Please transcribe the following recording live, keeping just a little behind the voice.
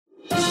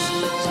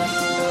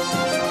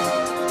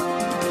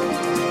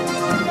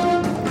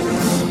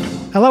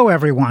Hello,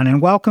 everyone,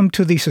 and welcome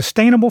to the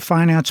Sustainable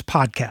Finance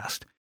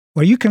Podcast,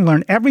 where you can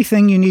learn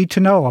everything you need to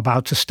know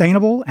about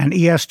sustainable and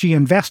ESG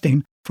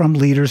investing from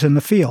leaders in the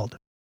field.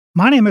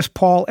 My name is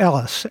Paul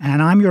Ellis,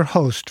 and I'm your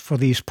host for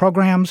these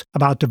programs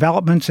about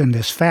developments in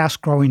this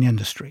fast-growing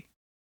industry.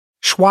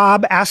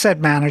 Schwab Asset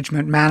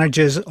Management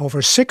manages over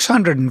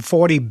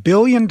 $640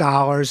 billion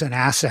in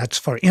assets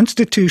for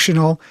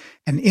institutional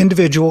and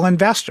individual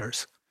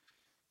investors.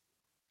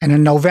 And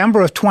in November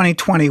of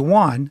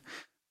 2021,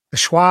 the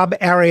Schwab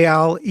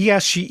Ariel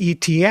ESG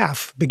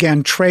ETF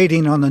began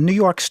trading on the New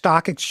York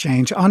Stock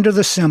Exchange under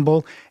the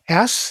symbol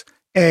SAEF.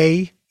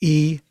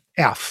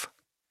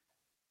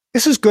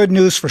 This is good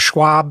news for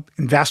Schwab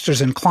investors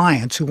and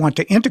clients who want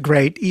to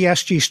integrate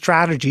ESG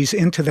strategies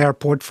into their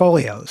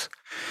portfolios,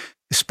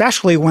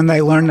 especially when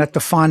they learn that the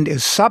fund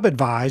is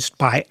sub-advised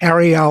by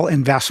Ariel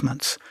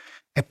Investments,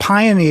 a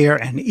pioneer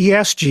in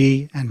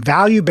ESG and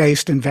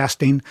value-based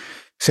investing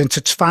since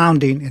its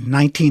founding in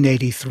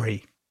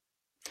 1983.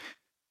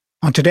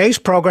 On today's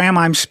program,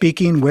 I'm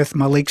speaking with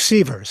Malik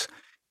Sievers,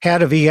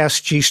 head of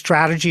ESG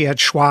strategy at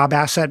Schwab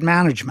Asset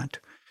Management,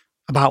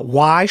 about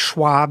why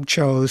Schwab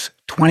chose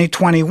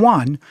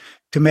 2021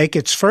 to make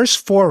its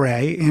first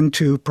foray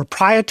into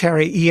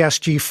proprietary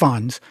ESG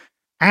funds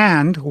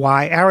and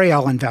why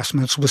Ariel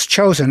Investments was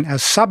chosen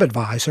as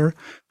sub-advisor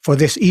for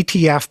this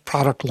ETF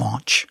product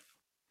launch.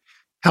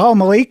 Hello,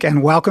 Malik,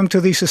 and welcome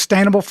to the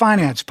Sustainable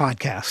Finance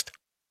Podcast.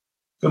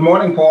 Good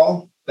morning,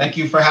 Paul. Thank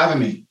you for having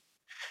me.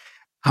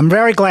 I'm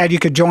very glad you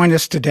could join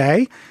us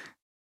today.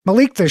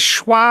 Malik, the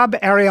Schwab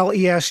Ariel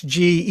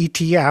ESG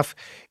ETF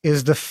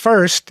is the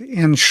first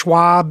in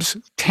Schwab's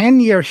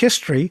 10-year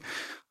history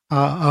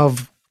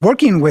of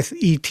working with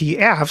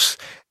ETFs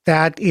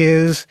that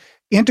is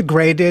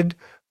integrated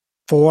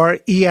for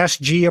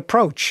ESG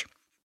approach.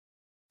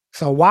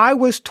 So why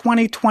was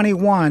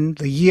 2021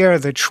 the year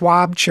that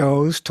Schwab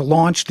chose to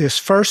launch this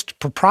first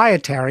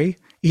proprietary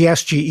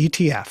ESG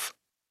ETF?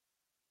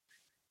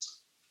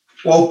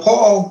 Well,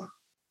 Paul,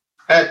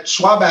 at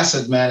Schwab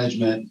Asset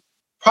Management,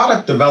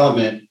 product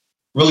development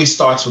really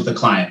starts with the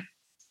client.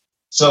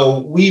 So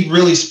we've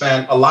really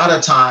spent a lot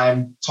of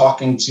time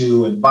talking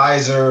to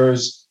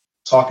advisors,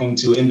 talking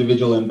to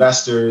individual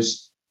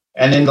investors.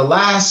 And in the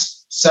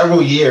last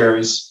several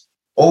years,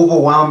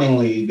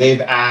 overwhelmingly, they've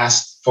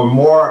asked for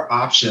more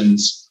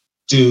options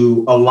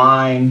to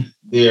align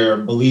their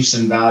beliefs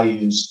and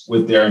values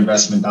with their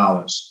investment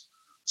dollars.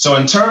 So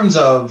in terms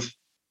of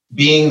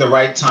being the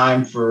right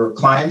time for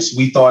clients,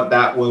 we thought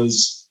that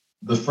was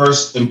the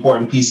first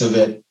important piece of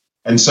it.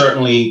 And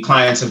certainly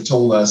clients have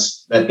told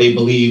us that they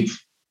believe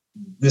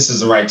this is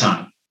the right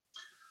time.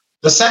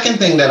 The second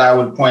thing that I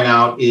would point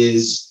out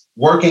is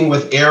working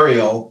with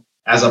Ariel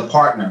as a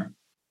partner.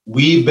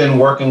 We've been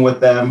working with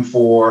them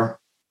for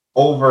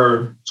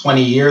over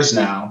 20 years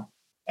now,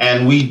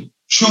 and we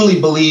truly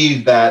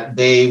believe that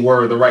they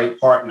were the right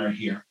partner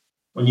here.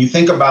 When you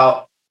think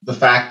about the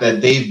fact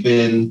that they've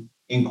been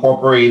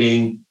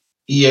incorporating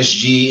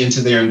ESG into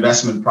their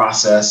investment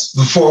process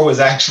before it was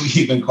actually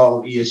even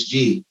called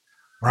ESG.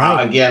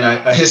 Right. Again,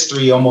 a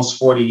history almost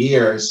 40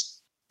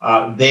 years.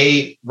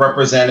 They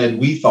represented,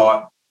 we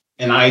thought,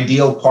 an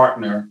ideal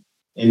partner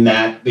in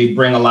that they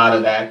bring a lot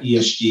of that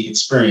ESG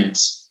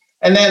experience.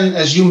 And then,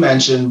 as you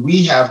mentioned,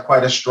 we have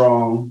quite a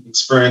strong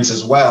experience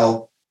as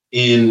well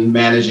in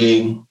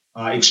managing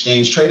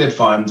exchange traded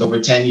funds over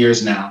 10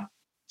 years now.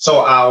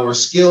 So our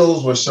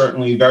skills were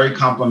certainly very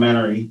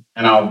complementary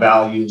and our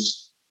values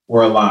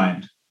were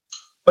aligned.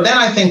 But then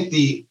I think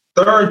the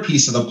third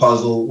piece of the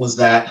puzzle was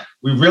that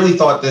we really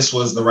thought this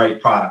was the right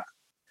product.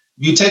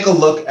 If you take a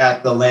look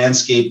at the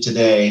landscape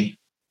today,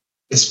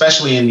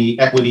 especially in the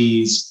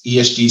equities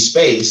ESG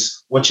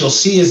space, what you'll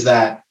see is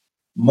that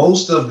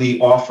most of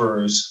the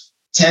offers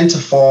tend to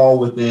fall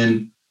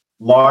within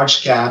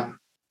large cap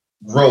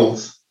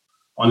growth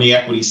on the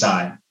equity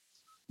side.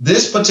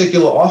 This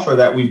particular offer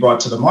that we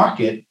brought to the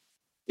market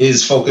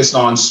is focused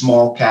on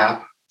small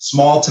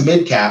to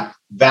mid cap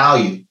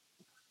value.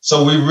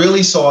 So we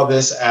really saw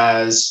this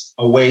as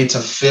a way to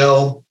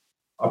fill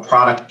a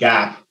product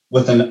gap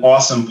with an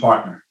awesome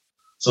partner.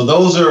 So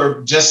those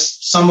are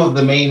just some of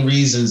the main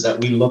reasons that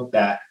we looked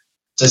at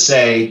to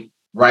say,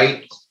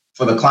 right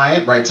for the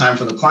client, right time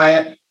for the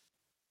client,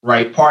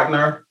 right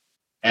partner,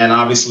 and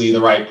obviously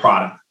the right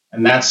product.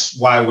 And that's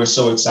why we're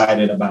so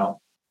excited about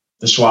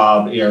the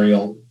Schwab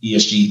Ariel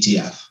ESG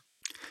ETF.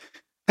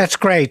 That's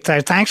great.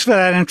 Thanks for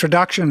that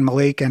introduction,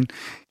 Malik. And,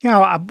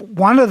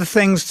 one of the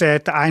things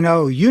that I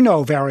know you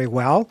know very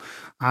well,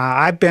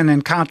 I've been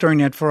encountering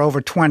it for over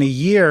 20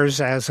 years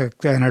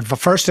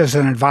first as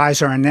an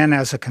advisor and then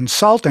as a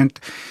consultant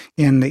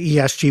in the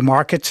ESG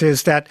markets,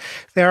 is that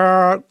there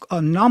are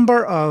a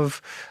number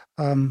of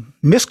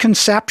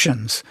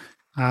misconceptions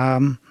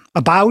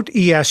about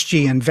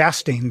ESG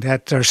investing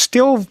that are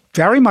still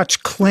very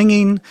much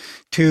clinging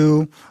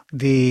to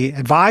the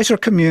advisor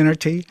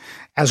community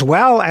as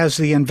well as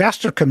the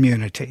investor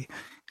community.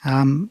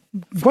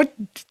 What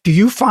do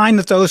you find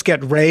that those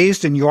get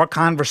raised in your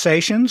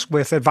conversations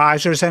with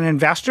advisors and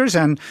investors,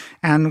 and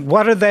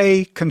what are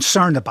they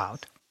concerned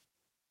about?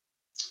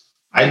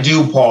 I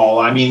do, Paul.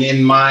 I mean,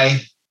 in my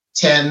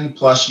 10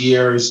 plus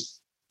years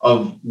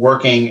of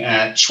working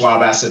at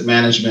Schwab Asset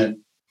Management,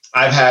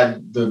 I've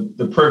had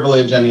the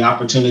privilege and the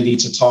opportunity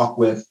to talk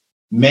with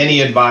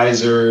many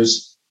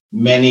advisors,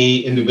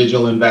 many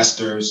individual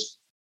investors.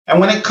 And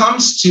when it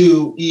comes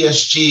to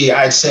ESG,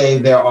 I'd say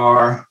there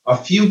are a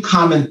few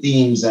common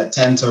themes that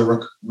tend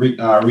to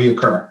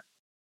reoccur.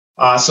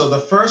 So the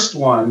first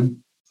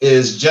one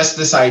is just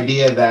this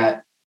idea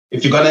that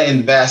if you're going to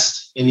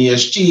invest in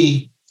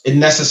ESG, it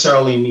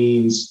necessarily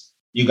means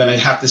you're going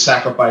to have to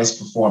sacrifice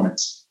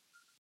performance.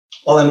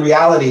 Well, in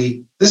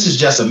reality, this is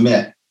just a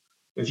myth.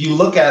 If you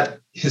look at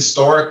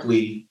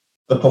historically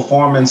the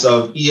performance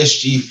of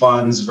ESG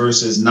funds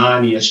versus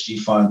non-ESG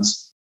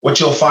funds, what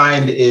you'll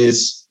find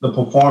is the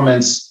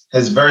performance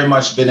has very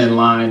much been in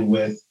line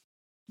with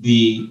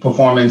the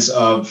performance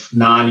of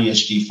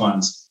non-ESG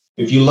funds.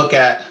 If you look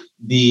at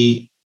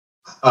the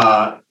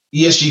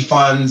ESG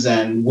funds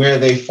and where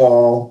they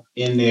fall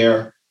in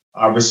their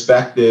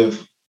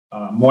respective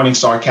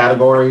Morningstar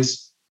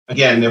categories,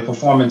 again, their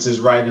performance is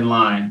right in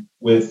line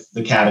with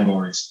the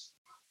categories.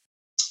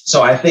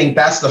 So I think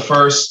that's the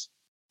first,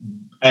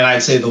 and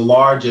I'd say the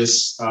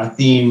largest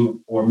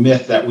theme or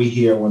myth that we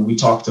hear when we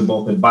talk to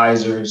both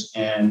advisors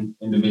and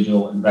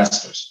individual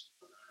investors.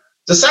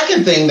 The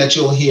second thing that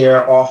you'll hear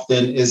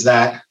often is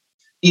that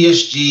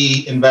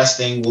ESG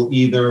investing will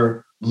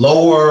either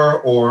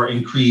lower or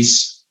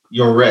increase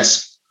your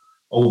risk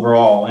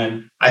overall.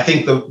 And I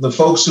think the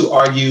folks who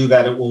argue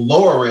that it will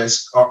lower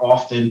risk are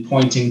often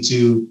pointing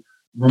to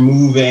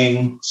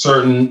removing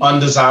certain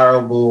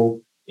undesirable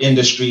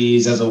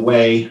industries as a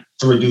way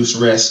to reduce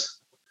risk.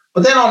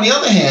 But then on the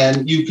other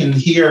hand, you can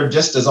hear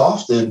just as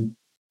often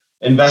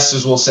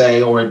investors will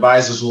say, or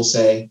advisors will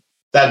say,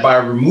 that by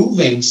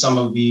removing some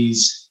of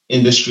these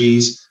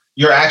industries,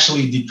 you're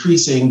actually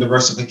decreasing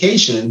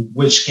diversification,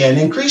 which can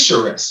increase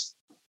your risk.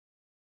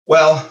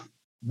 Well,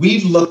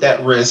 we've looked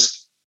at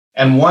risk,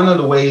 and one of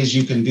the ways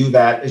you can do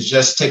that is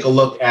just take a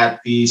look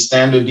at the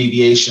standard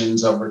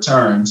deviations of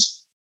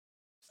returns.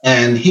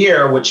 And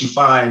here, what you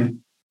find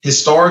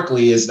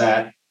historically is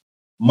that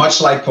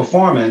much like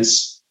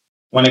performance,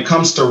 when it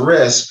comes to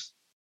risk,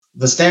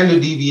 the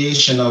standard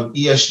deviation of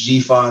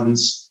ESG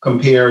funds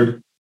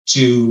compared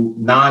to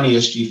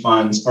non-ESG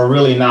funds are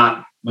really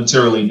not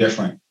materially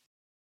different.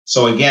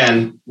 So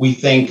again, we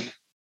think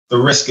the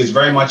risk is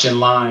very much in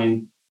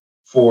line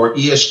for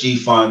ESG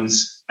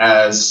funds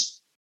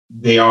as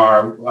they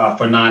are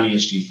for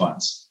non-ESG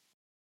funds.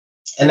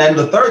 And then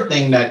the third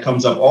thing that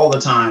comes up all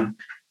the time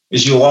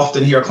is you'll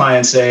often hear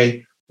clients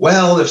say,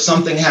 well, if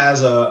something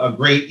has a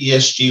great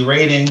ESG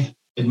rating,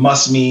 it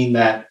must mean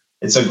that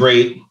it's a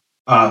great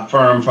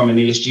firm from an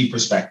ESG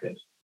perspective.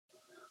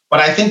 But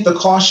I think the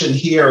caution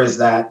here is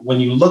that when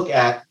you look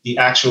at the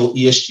actual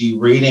ESG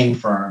rating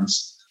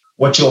firms,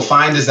 what you'll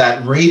find is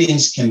that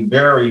ratings can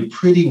vary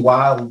pretty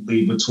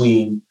wildly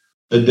between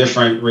the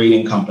different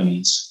rating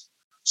companies.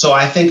 So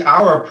I think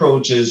our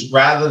approach is,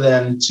 rather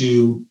than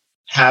to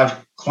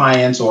have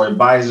clients or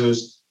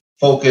advisors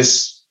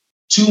focus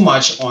too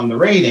much on the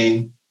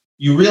rating,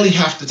 you really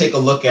have to take a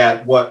look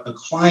at what the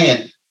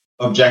client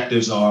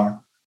objectives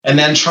are and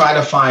then try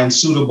to find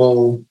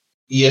suitable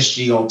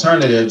ESG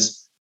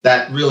alternatives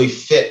that really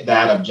fit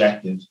that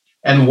objective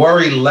and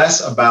worry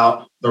less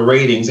about the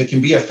ratings. It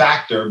can be a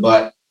factor,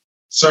 but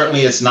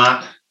certainly it's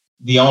not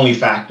the only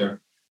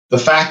factor. The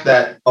fact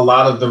that a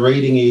lot of the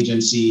rating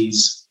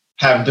agencies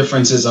have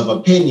differences of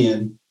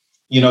opinion,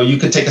 you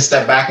could take a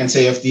step back and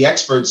say, if the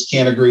experts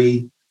can't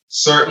agree,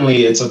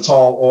 certainly it's a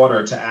tall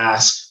order to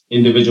ask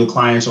individual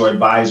clients or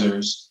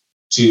advisors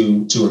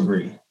to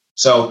agree.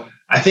 So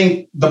I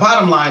think the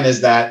bottom line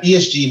is that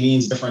ESG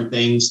means different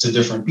things to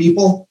different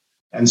people.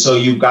 And so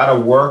you've got to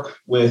work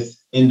with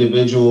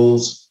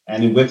individuals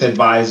and with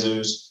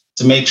advisors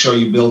to make sure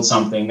you build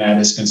something that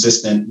is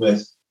consistent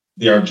with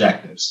their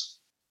objectives.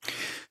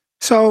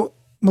 So,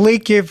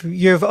 Malik,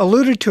 you've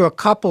alluded to a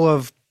couple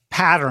of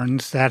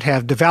patterns that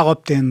have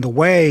developed in the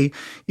way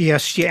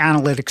ESG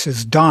analytics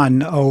is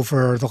done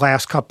over the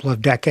last couple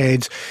of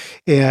decades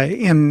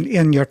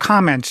in your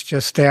comments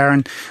just there.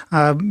 And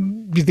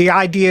the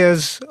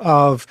ideas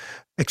of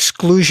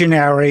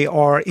exclusionary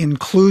or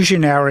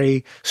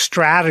inclusionary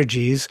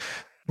strategies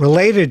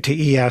related to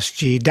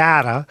ESG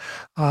data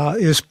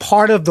is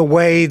part of the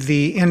way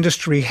the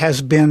industry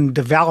has been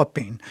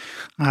developing.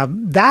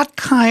 That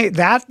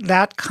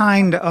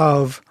kind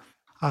of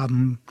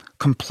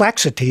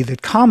complexity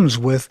that comes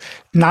with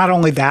not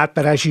only that,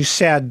 but as you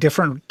said,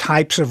 different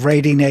types of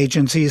rating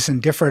agencies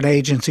and different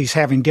agencies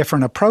having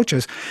different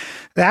approaches,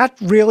 that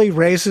really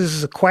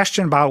raises the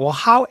question about, well,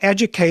 how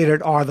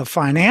educated are the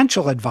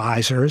financial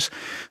advisors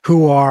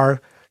who are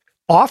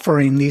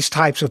offering these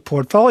types of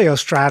portfolio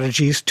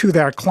strategies to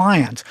their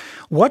clients?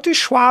 What does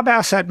Schwab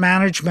Asset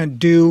Management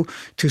do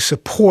to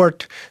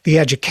support the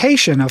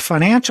education of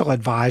financial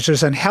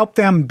advisors and help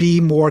them be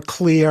more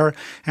clear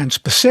and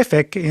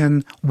specific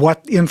in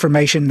what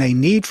information they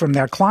need from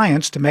their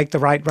clients to make the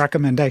right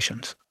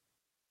recommendations?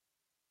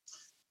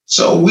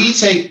 So we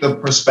take the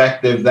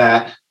perspective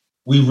that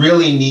we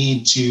really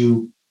need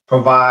to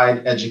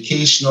provide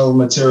educational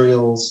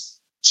materials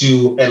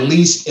to at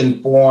least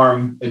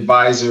inform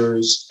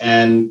advisors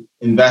and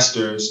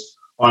investors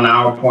on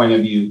our point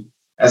of view.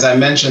 As I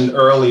mentioned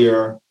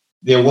earlier,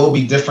 there will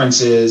be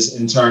differences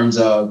in terms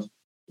of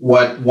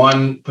what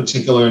one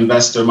particular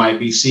investor might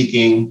be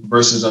seeking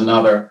versus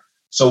another.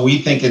 So we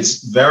think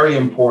it's very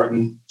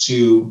important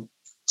to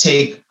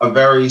take a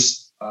very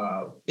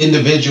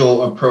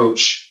individual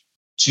approach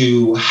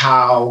to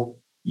how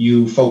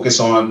you focus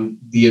on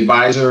the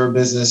advisor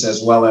business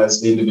as well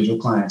as the individual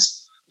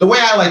clients. The way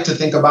I like to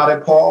think about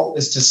it, Paul,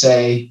 is to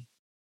say,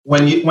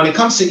 when it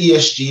comes to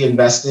ESG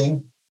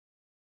investing,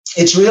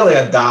 it's really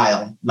a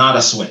dial, not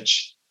a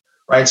switch,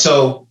 right?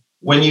 So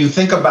when you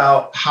think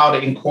about how to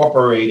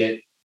incorporate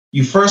it,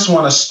 you first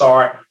want to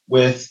start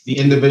with the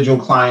individual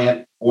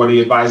client or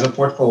the advisor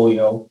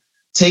portfolio.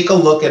 Take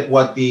a look at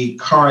what the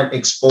current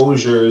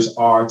exposures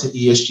are to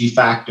ESG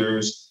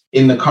factors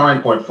in the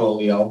current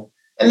portfolio,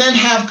 and then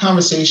have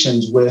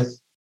conversations with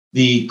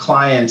the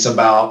clients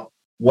about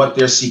what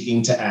they're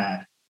seeking to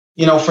add.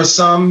 You know, for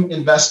some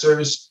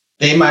investors,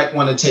 they might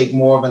want to take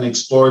more of an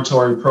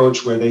exploratory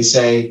approach where they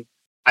say,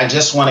 I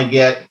just want to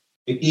get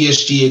an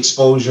ESG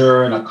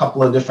exposure in a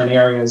couple of different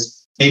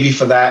areas. Maybe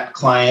for that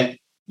client,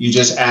 you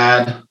just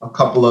add a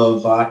couple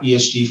of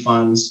ESG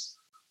funds.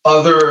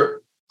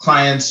 Other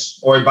clients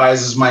or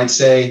advisors might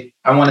say,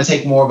 I want to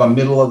take more of a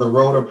middle of the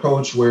road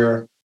approach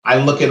where I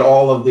look at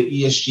all of the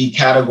ESG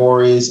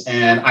categories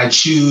and I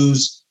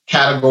choose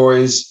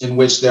categories in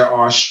which there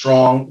are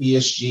strong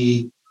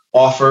ESG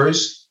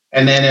offers.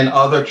 And then in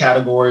other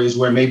categories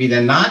where maybe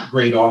they're not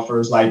great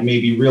offers, like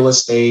maybe real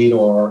estate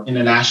or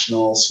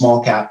international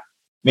small cap,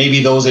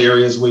 maybe those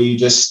areas where you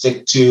just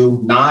stick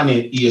to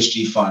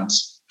non-ESG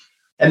funds.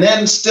 And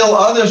then still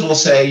others will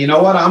say, you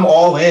know what, I'm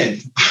all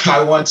in.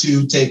 I want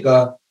to take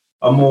a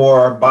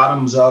more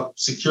bottoms up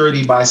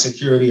security by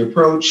security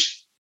approach.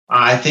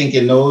 I think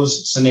in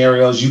those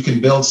scenarios, you can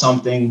build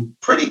something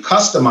pretty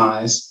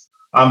customized,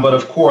 but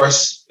of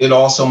course, it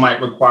also might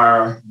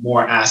require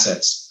more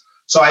assets.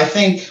 So I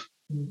think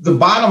the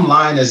bottom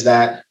line is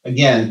that,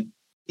 again,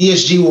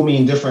 ESG will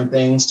mean different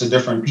things to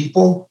different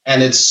people.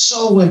 And it's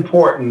so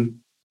important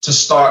to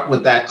start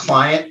with that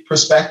client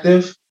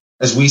perspective.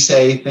 As we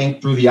say, think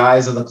through the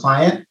eyes of the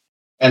client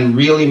and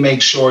really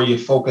make sure you're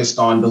focused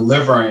on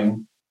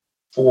delivering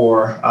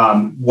for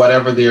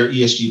whatever their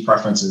ESG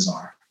preferences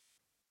are.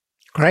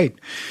 Great.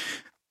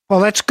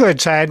 Well, that's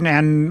good, Syed,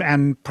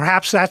 and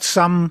perhaps that's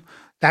an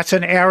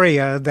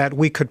area that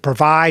we could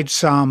provide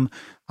some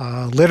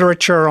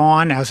literature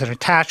on as an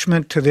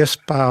attachment to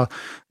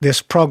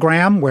this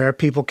program, where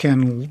people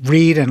can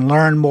read and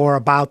learn more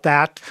about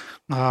that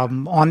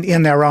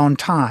in their own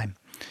time.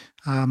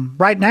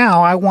 Right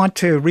now, I want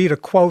to read a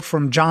quote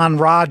from John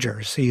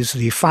Rogers. He's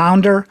the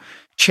founder,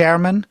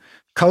 chairman,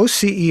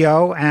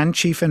 co-CEO, and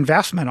chief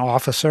investment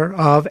officer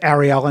of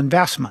Ariel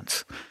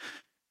Investments.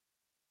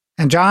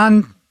 And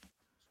John,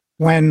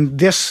 when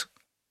this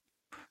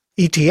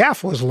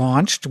ETF was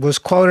launched, was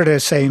quoted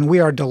as saying, "We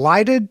are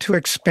delighted to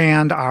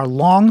expand our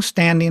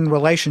long-standing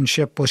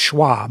relationship with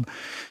Schwab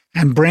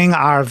and bring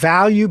our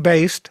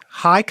value-based,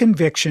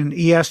 high-conviction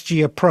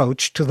ESG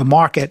approach to the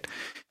market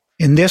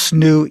in this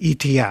new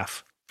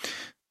ETF."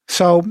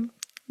 So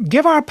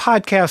give our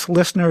podcast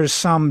listeners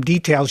some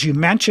details. You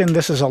mentioned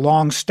this is a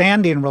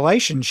long-standing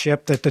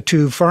relationship that the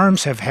two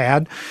firms have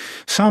had.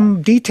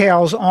 Some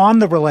details on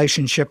the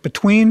relationship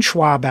between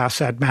Schwab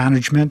Asset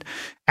Management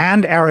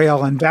and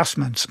Ariel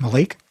Investments,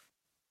 Malik.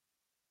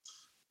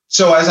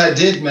 So as I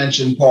did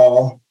mention,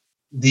 Paul,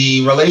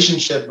 the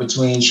relationship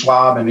between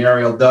Schwab and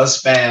Ariel does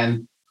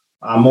span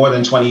more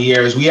than 20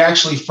 years. We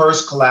actually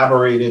first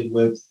collaborated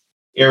with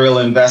Ariel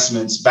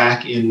Investments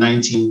back in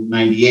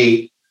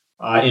 1998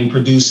 in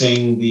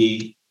producing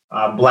the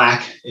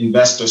Black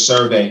Investor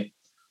Survey.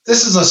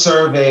 This is a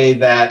survey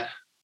that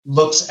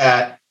looks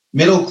at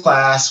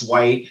middle-class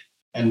white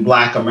and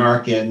Black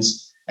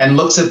Americans and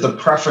looks at the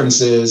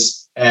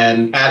preferences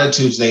and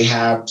attitudes they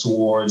have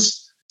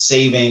towards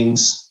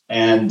savings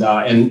and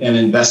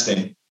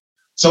investing.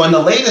 So in the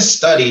latest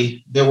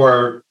study, there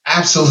were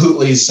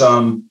absolutely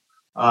some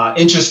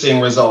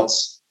interesting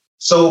results.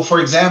 So for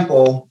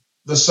example,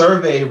 the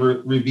survey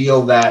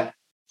revealed that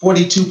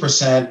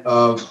 42%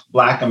 of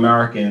Black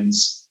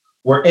Americans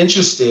were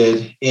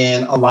interested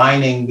in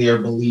aligning their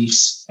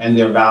beliefs and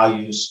their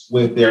values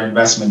with their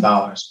investment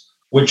dollars,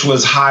 which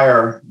was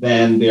higher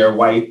than their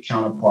white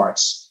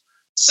counterparts.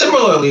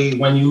 Similarly,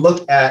 when you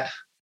look at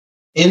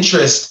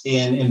interest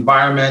in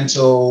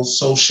environmental,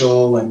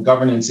 social, and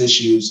governance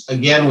issues,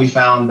 again, we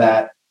found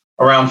that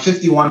around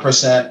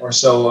 51% or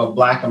so of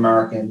Black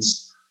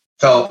Americans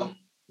felt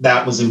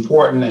that was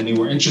important and they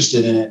were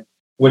interested in it,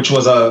 which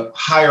was a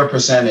higher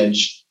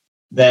percentage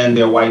than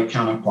their white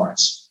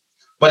counterparts.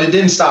 But it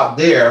didn't stop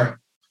there.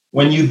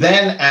 When you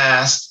then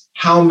asked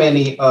how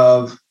many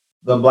of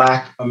the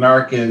Black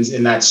Americans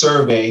in that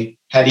survey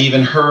had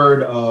even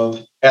heard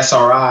of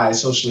SRI,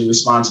 socially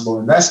responsible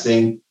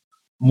investing,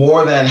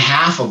 more than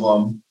half of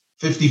them,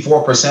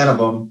 54% of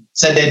them,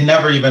 said they'd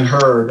never even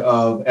heard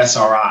of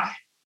SRI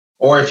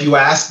Or if you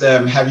ask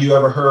them, have you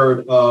ever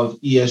heard of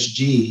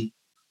ESG?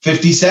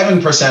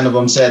 57% of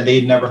them said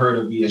they'd never heard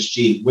of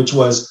ESG, which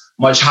was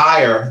much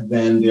higher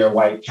than their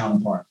white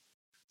counterpart.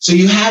 So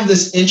you have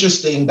this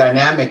interesting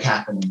dynamic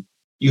happening.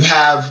 You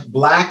have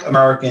Black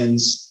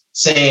Americans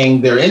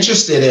saying they're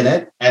interested in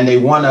it and they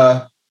want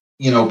to,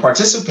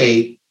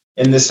 participate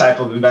in this type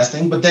of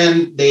investing, but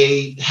then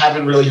they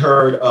haven't really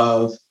heard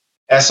of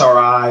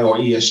SRI or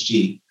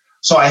ESG.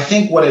 So I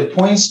think what it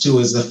points to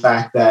is the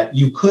fact that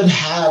you could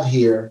have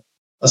here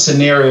a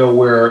scenario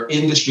where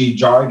industry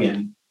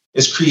jargon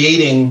is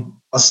creating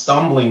a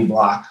stumbling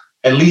block,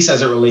 at least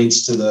as it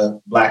relates to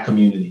the Black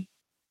community.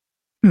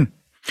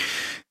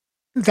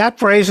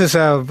 That raises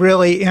a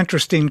really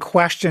interesting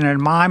question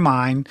in my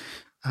mind,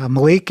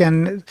 Malik,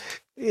 and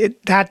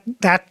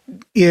that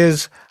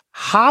is,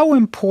 how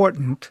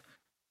important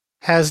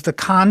has the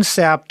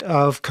concept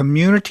of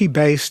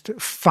community-based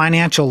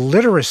financial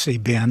literacy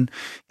been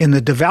in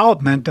the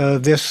development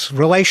of this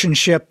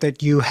relationship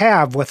that you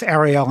have with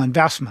Ariel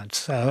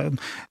Investments,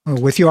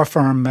 with your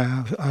firm,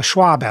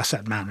 Schwab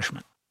Asset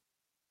Management?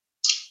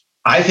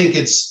 I think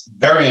it's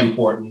very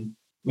important.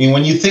 I mean,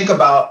 when you think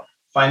about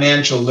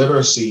financial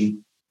literacy,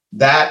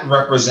 that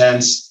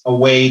represents a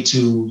way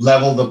to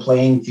level the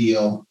playing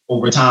field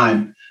over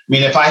time. I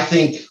mean, if I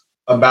think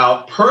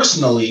about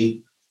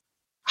personally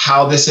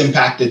how this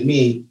impacted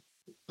me,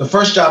 the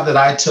first job that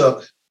I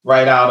took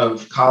right out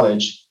of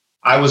college,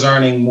 I was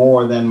earning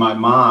more than my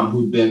mom,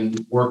 who'd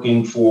been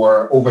working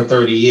for over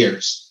 30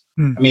 years.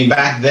 I mean,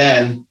 back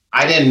then,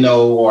 I didn't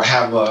know or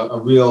have a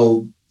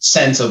real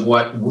sense of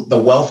what the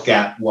wealth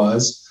gap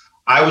was.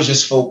 I was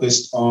just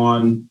focused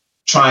on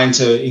trying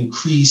to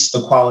increase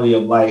the quality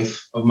of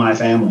life of my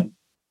family.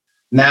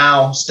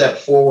 Now, step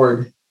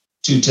forward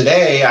to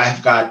today,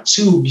 I've got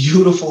two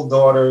beautiful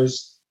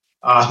daughters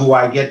who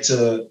I get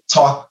to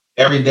talk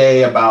every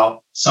day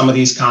about some of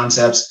these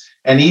concepts.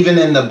 And even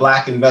in the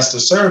Black Investor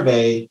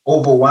Survey,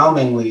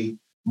 overwhelmingly,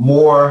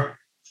 more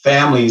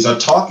families are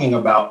talking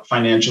about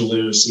financial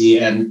literacy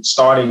and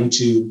starting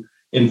to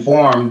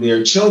inform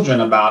their children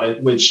about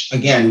it, which,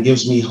 again,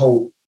 gives me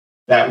hope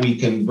that we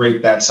can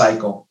break that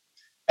cycle.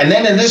 And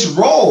then in this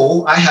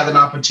role, I have an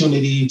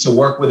opportunity to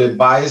work with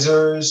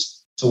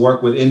advisors, to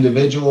work with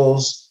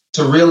individuals,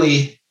 to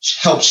really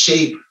help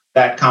shape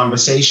that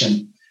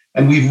conversation.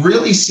 And we've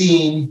really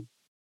seen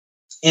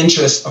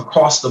interest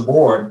across the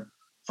board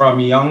from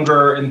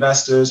younger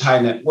investors, high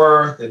net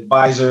worth,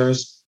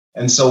 advisors,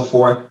 and so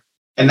forth.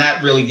 And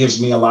that really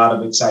gives me a lot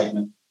of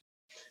excitement.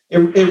 It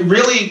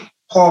really,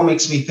 Paul,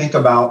 makes me think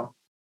about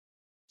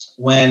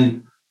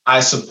when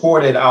I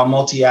supported our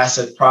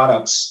multi-asset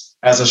products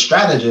as a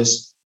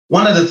strategist.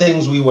 One of the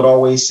things we would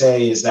always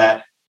say is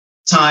that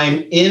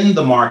time in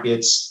the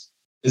markets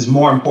is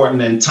more important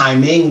than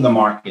timing the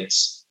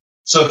markets.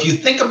 So if you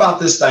think about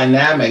this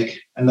dynamic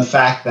and the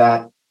fact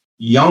that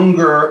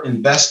younger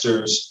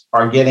investors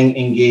are getting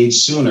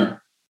engaged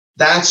sooner,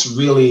 that's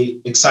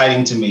really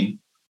exciting to me.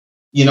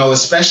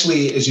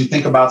 Especially as you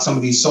think about some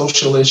of these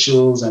social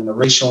issues and the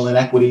racial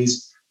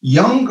inequities,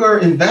 younger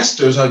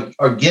investors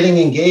are getting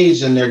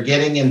engaged and they're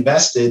getting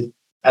invested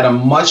at a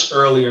much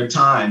earlier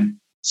time.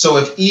 So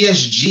if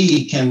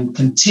ESG can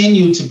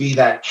continue to be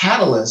that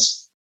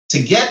catalyst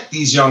to get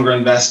these younger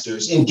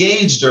investors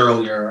engaged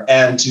earlier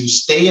and to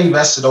stay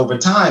invested over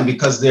time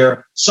because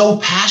they're so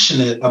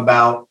passionate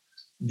about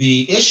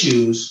the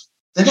issues,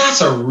 then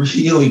that's a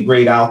really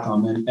great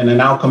outcome and an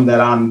outcome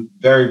that I'm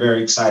very,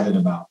 very excited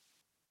about.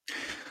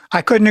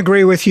 I couldn't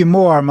agree with you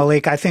more,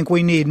 Malik. I think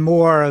we need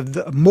more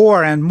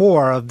and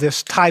more of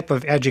this type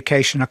of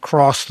education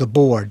across the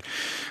board.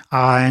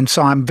 And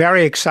so I'm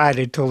very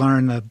excited to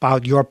learn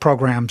about your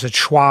programs at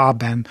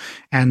Schwab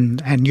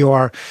and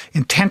your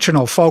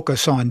intentional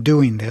focus on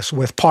doing this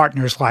with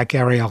partners like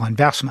Ariel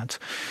Investments.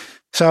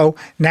 So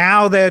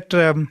now that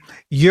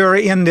you're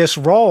in this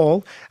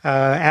role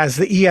as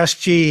the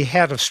ESG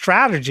head of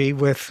strategy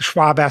with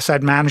Schwab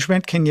Asset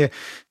Management, can you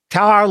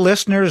tell our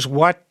listeners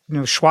what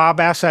Schwab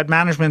Asset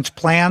Management's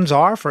plans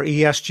are for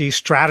ESG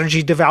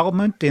strategy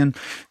development in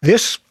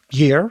this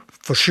year,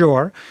 for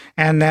sure,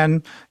 and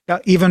then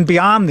even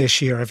beyond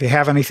this year? If you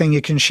have anything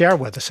you can share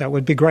with us, that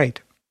would be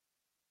great.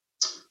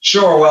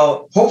 Sure.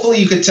 Well, hopefully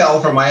you could tell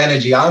from my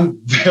energy, I'm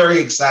very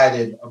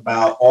excited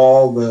about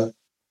all the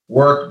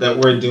work that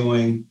we're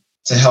doing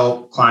to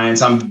help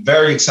clients. I'm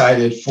very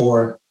excited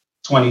for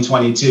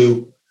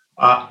 2022.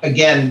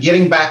 Again,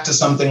 getting back to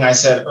something I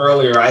said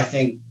earlier, I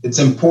think it's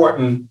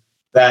important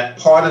that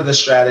part of the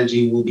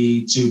strategy will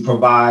be to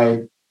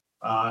provide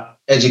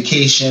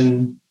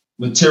education,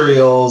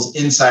 materials,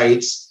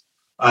 insights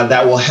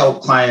that will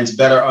help clients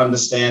better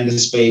understand the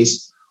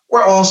space.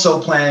 We're also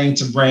planning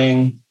to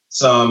bring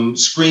some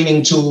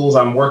screening tools.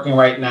 I'm working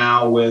right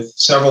now with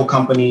several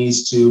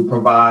companies to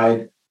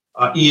provide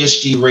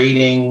ESG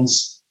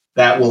ratings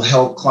that will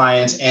help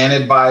clients and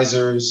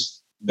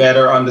advisors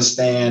better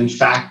understand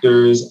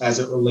factors as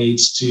it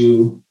relates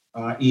to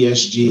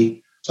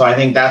ESG. So I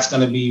think that's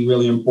going to be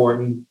really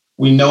important.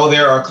 We know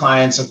there are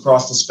clients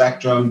across the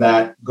spectrum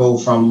that go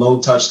from low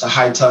touch to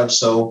high touch.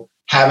 So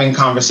having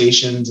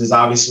conversations is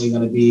obviously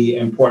going to be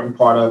an important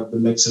part of the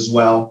mix as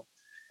well.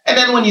 And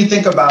then when you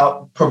think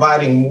about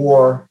providing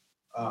more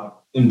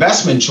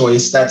investment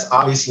choice, that's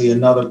obviously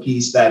another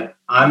piece that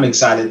I'm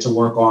excited to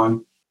work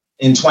on.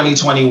 In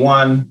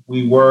 2021,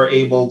 we were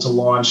able to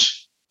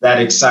launch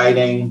that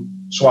exciting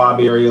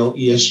Schwab Ariel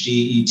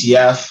ESG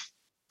ETF.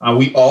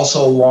 We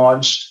also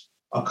launched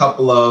a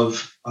couple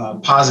of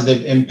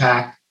positive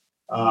impact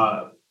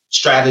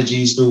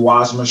strategies through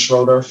Wasmer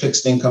Schroeder,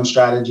 fixed income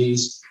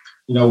strategies.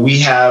 We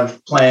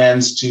have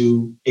plans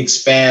to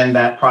expand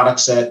that product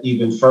set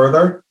even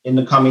further in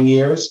the coming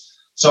years.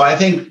 So I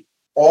think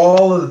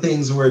all of the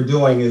things we're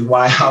doing is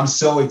why I'm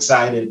so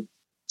excited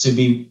to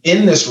be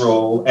in this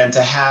role and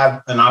to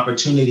have an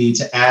opportunity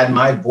to add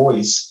my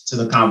voice to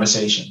the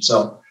conversation.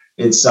 So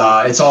it's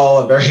all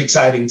a very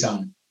exciting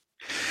time.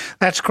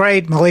 That's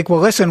great, Malik. Well,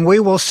 listen,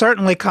 we will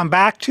certainly come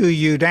back to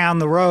you down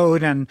the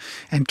road and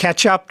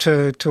catch up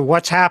to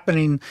what's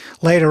happening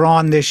later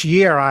on this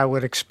year, I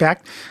would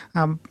expect.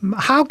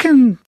 How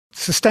can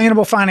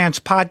Sustainable Finance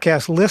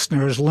Podcast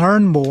listeners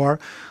learn more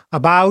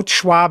about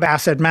Schwab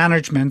Asset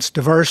Management's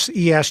diverse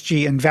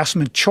ESG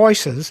investment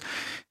choices?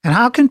 And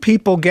how can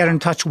people get in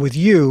touch with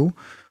you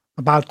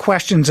about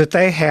questions that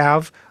they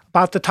have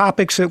about the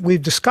topics that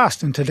we've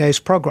discussed in today's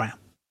program?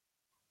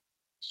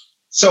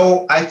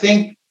 So I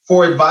think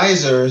for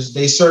advisors,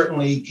 they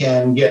certainly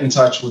can get in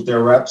touch with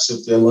their reps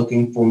if they're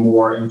looking for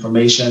more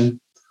information.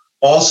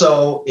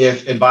 Also,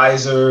 if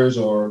advisors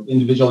or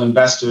individual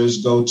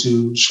investors go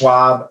to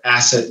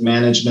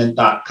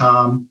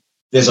schwabassetmanagement.com,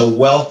 there's a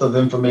wealth of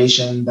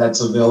information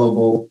that's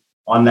available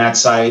on that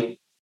site.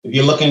 If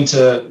you're looking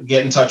to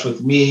get in touch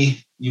with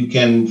me, you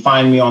can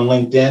find me on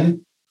LinkedIn.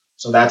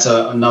 So that's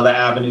another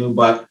avenue.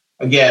 But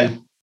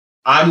again,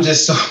 I'm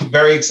just so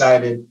very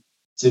excited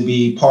to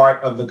be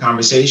part of the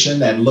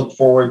conversation and look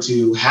forward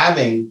to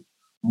having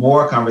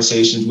more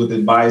conversations with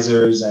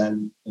advisors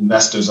and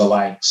investors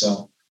alike.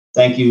 So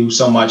thank you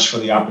so much for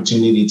the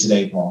opportunity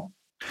today, Paul.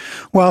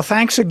 Well,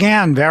 thanks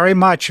again very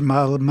much,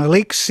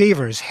 Malik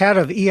Sievers, Head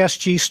of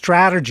ESG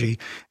Strategy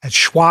at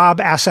Schwab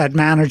Asset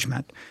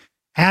Management.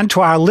 And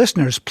to our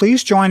listeners,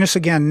 please join us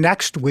again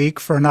next week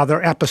for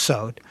another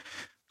episode.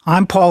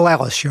 I'm Paul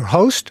Ellis, your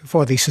host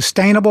for the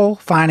Sustainable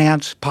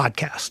Finance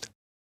Podcast.